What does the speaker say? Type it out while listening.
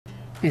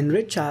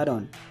Enrich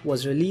add-on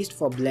was released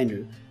for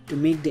Blender to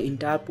make the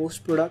entire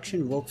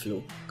post-production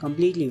workflow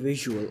completely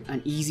visual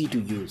and easy to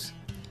use.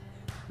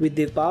 With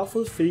the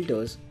powerful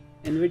filters,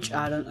 Enrich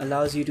add-on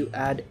allows you to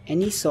add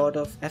any sort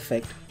of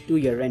effect to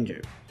your render.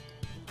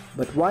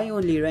 But why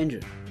only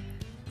render?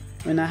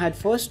 When I had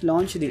first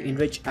launched the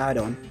Enrich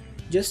add-on,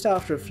 just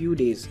after a few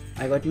days,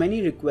 I got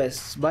many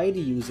requests by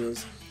the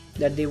users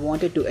that they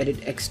wanted to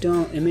edit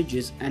external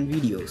images and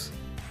videos.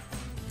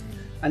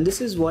 And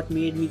this is what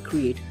made me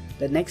create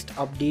the next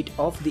update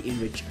of the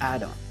Enrich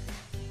add-on.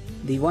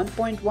 The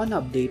 1.1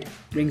 update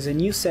brings a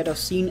new set of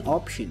scene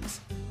options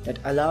that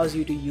allows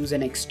you to use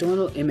an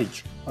external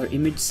image or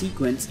image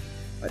sequence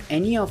or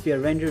any of your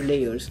render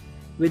layers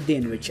with the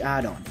Enrich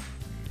add-on.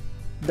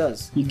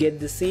 Thus, you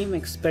get the same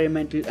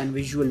experimental and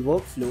visual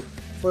workflow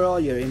for all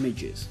your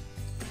images.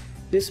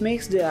 This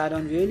makes the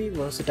add-on really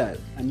versatile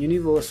and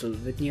universal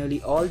with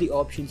nearly all the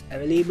options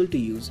available to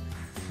use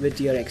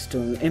with your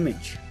external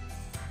image.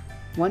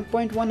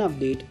 1.1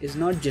 update is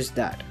not just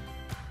that.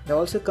 It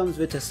also comes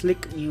with a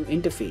slick new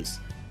interface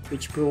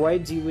which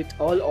provides you with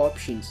all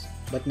options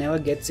but never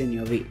gets in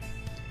your way.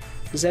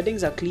 The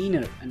settings are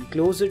cleaner and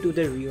closer to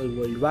the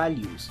real-world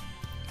values.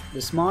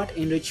 The Smart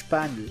Enrich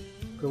panel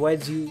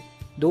provides you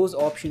those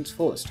options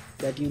first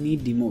that you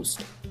need the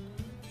most.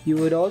 You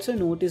would also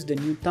notice the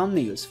new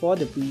thumbnails for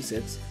the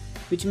presets,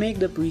 which make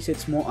the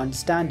presets more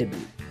understandable.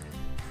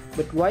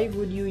 But why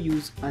would you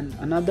use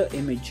another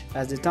image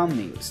as the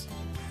thumbnails?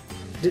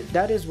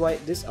 That is why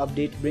this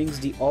update brings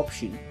the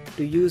option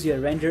to use your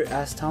render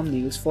as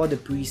thumbnails for the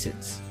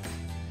presets.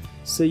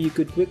 So you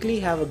could quickly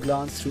have a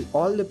glance through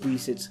all the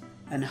presets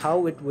and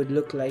how it would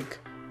look like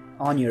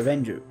on your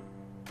render.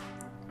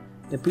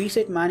 The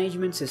preset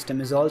management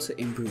system is also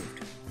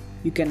improved.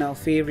 You can now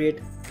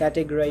favorite,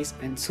 categorize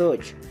and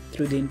search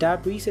through the entire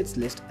presets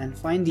list and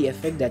find the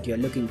effect that you are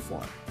looking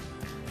for.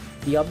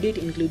 The update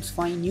includes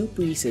 5 new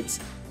presets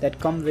that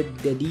come with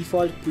the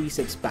default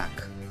presets pack.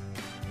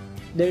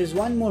 There is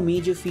one more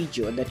major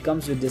feature that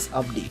comes with this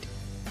update,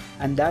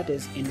 and that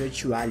is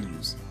Enrich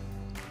Values.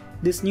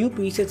 This new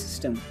preset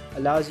system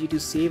allows you to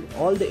save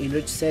all the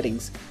Enrich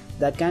settings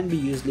that can be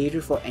used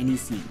later for any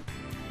scene.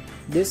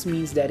 This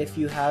means that if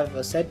you have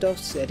a set of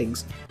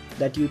settings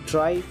that you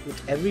try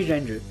with every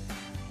render,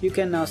 you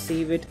can now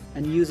save it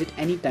and use it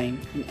anytime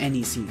in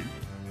any scene.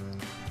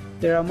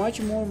 There are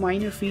much more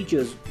minor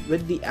features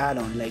with the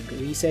add-on like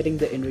resetting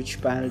the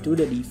Enrich panel to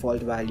the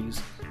default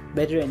values,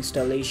 better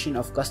installation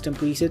of custom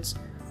presets,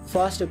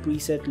 faster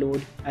preset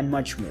load and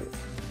much more.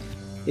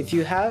 If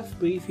you have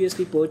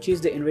previously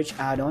purchased the Enrich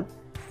add-on,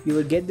 you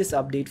will get this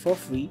update for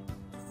free.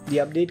 The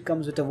update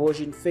comes with a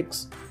version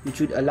fix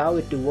which would allow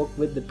it to work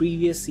with the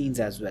previous scenes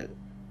as well.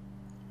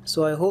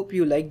 So I hope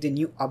you like the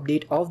new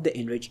update of the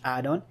Enrich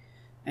add-on,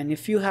 and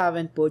if you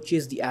haven't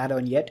purchased the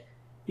add-on yet,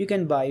 you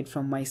can buy it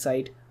from my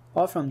site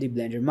or from the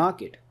Blender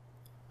market.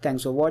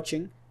 Thanks for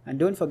watching and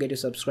don't forget to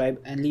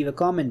subscribe and leave a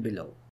comment below.